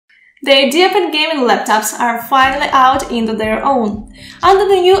The IdeaPad gaming laptops are finally out into their own. Under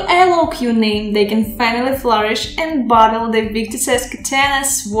the new LOQ name, they can finally flourish and battle the Victus's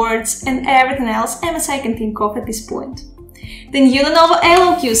katanas, swords, and everything else MSI can think of at this point. The new Lenovo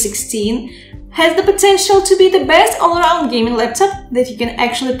LOQ 16 has the potential to be the best all-around gaming laptop that you can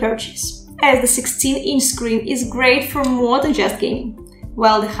actually purchase, as the 16-inch screen is great for more than just gaming,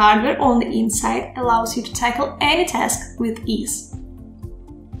 while the hardware on the inside allows you to tackle any task with ease.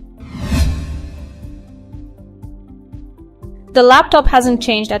 The laptop hasn't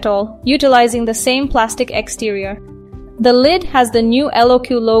changed at all, utilizing the same plastic exterior. The lid has the new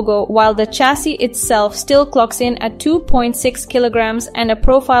LOQ logo, while the chassis itself still clocks in at 2.6 kilograms and a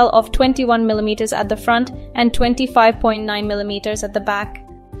profile of 21 mm at the front and 25.9 mm at the back.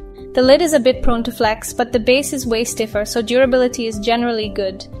 The lid is a bit prone to flex, but the base is way stiffer, so durability is generally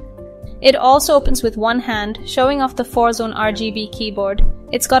good. It also opens with one hand, showing off the 4-zone RGB keyboard.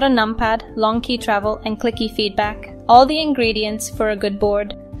 It's got a numpad, long key travel, and clicky feedback. All the ingredients for a good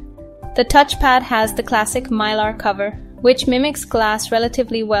board. The touchpad has the classic Mylar cover, which mimics glass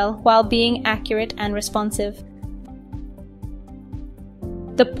relatively well while being accurate and responsive.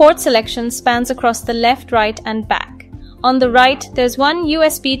 The port selection spans across the left, right, and back. On the right, there's one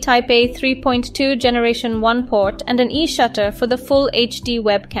USB Type-A 3.2 Generation 1 port and an eShutter for the full HD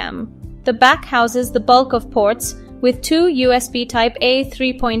webcam. The back houses the bulk of ports, with two USB Type-A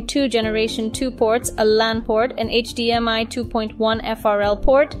 3.2 Generation 2 ports, a LAN port, an HDMI 2.1 FRL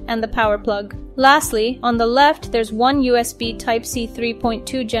port, and the power plug. Lastly, on the left, there's one USB Type-C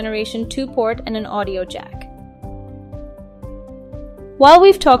 3.2 Generation 2 port and an audio jack. While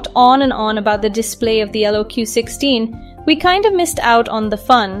we've talked on and on about the display of the LOQ 16, we kind of missed out on the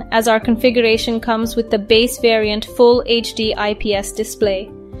fun, as our configuration comes with the base variant Full HD IPS display.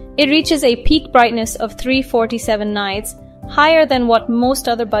 It reaches a peak brightness of 347 nits, higher than what most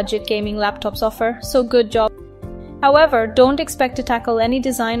other budget gaming laptops offer, so good job. However, don't expect to tackle any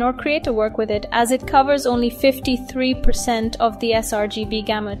design or creative work with it, as it covers only 53% of the sRGB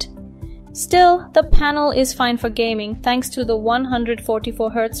gamut. Still, the panel is fine for gaming thanks to the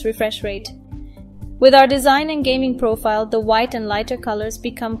 144Hz refresh rate. With our design and gaming profile, the white and lighter colors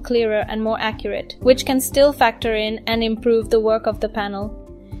become clearer and more accurate, which can still factor in and improve the work of the panel.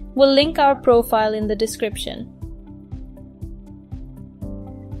 We'll link our profile in the description.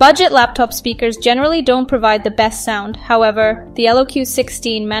 Budget laptop speakers generally don't provide the best sound. However, the LOQ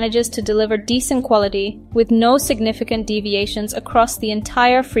 16 manages to deliver decent quality with no significant deviations across the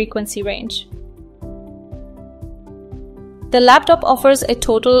entire frequency range. The laptop offers a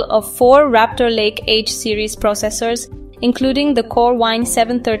total of 4 Raptor Lake H series processors, including the Core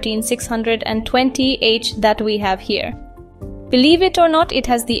i7-13620H that we have here. Believe it or not, it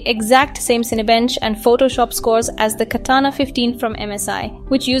has the exact same Cinebench and Photoshop scores as the Katana 15 from MSI,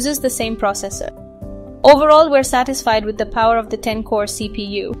 which uses the same processor. Overall, we're satisfied with the power of the 10-core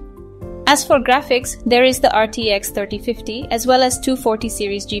CPU. As for graphics, there is the RTX 3050 as well as 240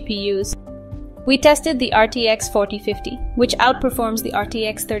 series GPUs. We tested the RTX 4050, which outperforms the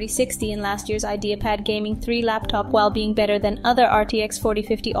RTX 3060 in last year's IdeaPad Gaming 3 laptop while being better than other RTX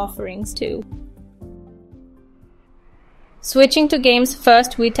 4050 offerings too. Switching to games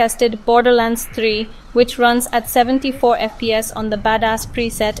first, we tested Borderlands 3, which runs at 74 FPS on the Badass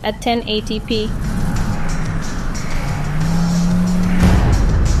preset at 1080p.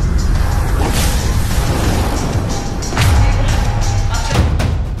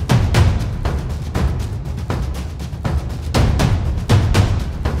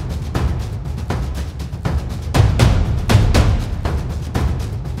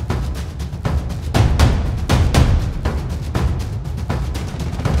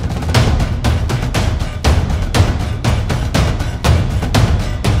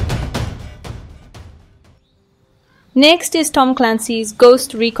 Next is Tom Clancy's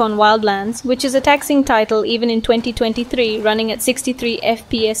Ghost Recon Wildlands, which is a taxing title even in 2023, running at 63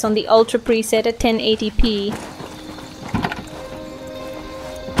 FPS on the Ultra preset at 1080p.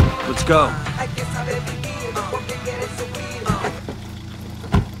 Let's go.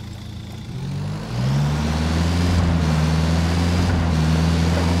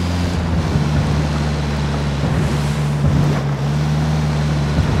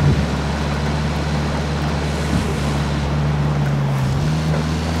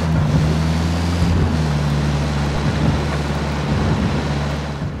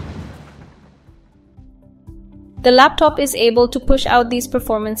 The laptop is able to push out these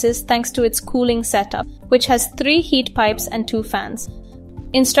performances thanks to its cooling setup, which has 3 heat pipes and 2 fans.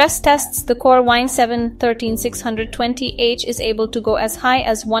 In stress tests, the Core i7-13620H is able to go as high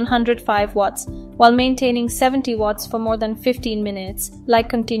as 105 watts, while maintaining 70 watts for more than 15 minutes, like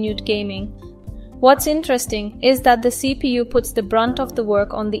continued gaming. What's interesting is that the CPU puts the brunt of the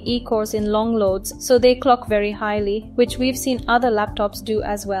work on the E-cores in long loads, so they clock very highly, which we've seen other laptops do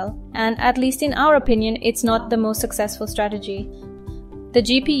as well. And at least in our opinion, it's not the most successful strategy. The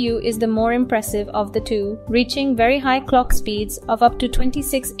GPU is the more impressive of the two, reaching very high clock speeds of up to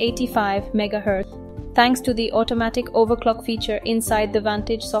 2685 MHz, thanks to the automatic overclock feature inside the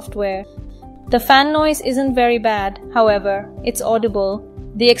Vantage software. The fan noise isn't very bad, however, it's audible.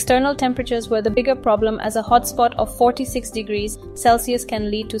 The external temperatures were the bigger problem, as a hotspot of 46 degrees Celsius can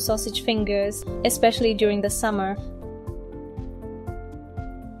lead to sausage fingers, especially during the summer.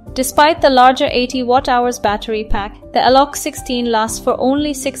 Despite the larger 80 watt-hours battery pack, the LOQ 16 lasts for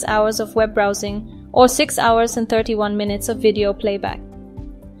only 6 hours of web browsing or 6 hours and 31 minutes of video playback.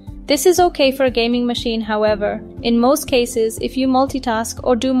 This is okay for a gaming machine, however. In most cases, if you multitask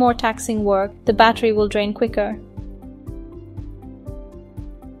or do more taxing work, the battery will drain quicker.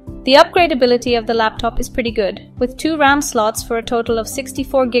 The upgradability of the laptop is pretty good, with 2 RAM slots for a total of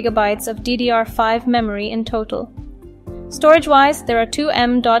 64 GB of DDR5 memory in total. Storage-wise, there are 2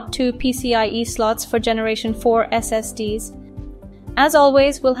 M.2 PCIe slots for Generation 4 SSDs. As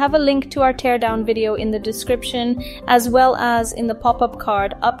always, we'll have a link to our teardown video in the description, as well as in the pop-up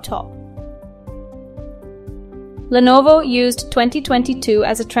card up top. Lenovo used 2022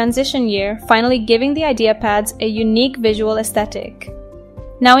 as a transition year, finally giving the IdeaPads a unique visual aesthetic.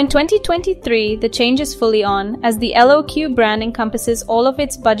 Now in 2023, the change is fully on, as the LOQ brand encompasses all of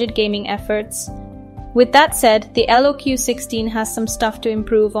its budget gaming efforts. With that said, the LOQ 16 has some stuff to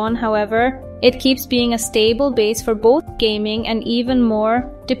improve on, however. It keeps being a stable base for both gaming and even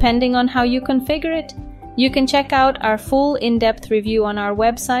more, depending on how you configure it. You can check out our full in-depth review on our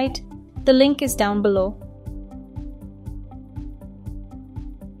website. The link is down below.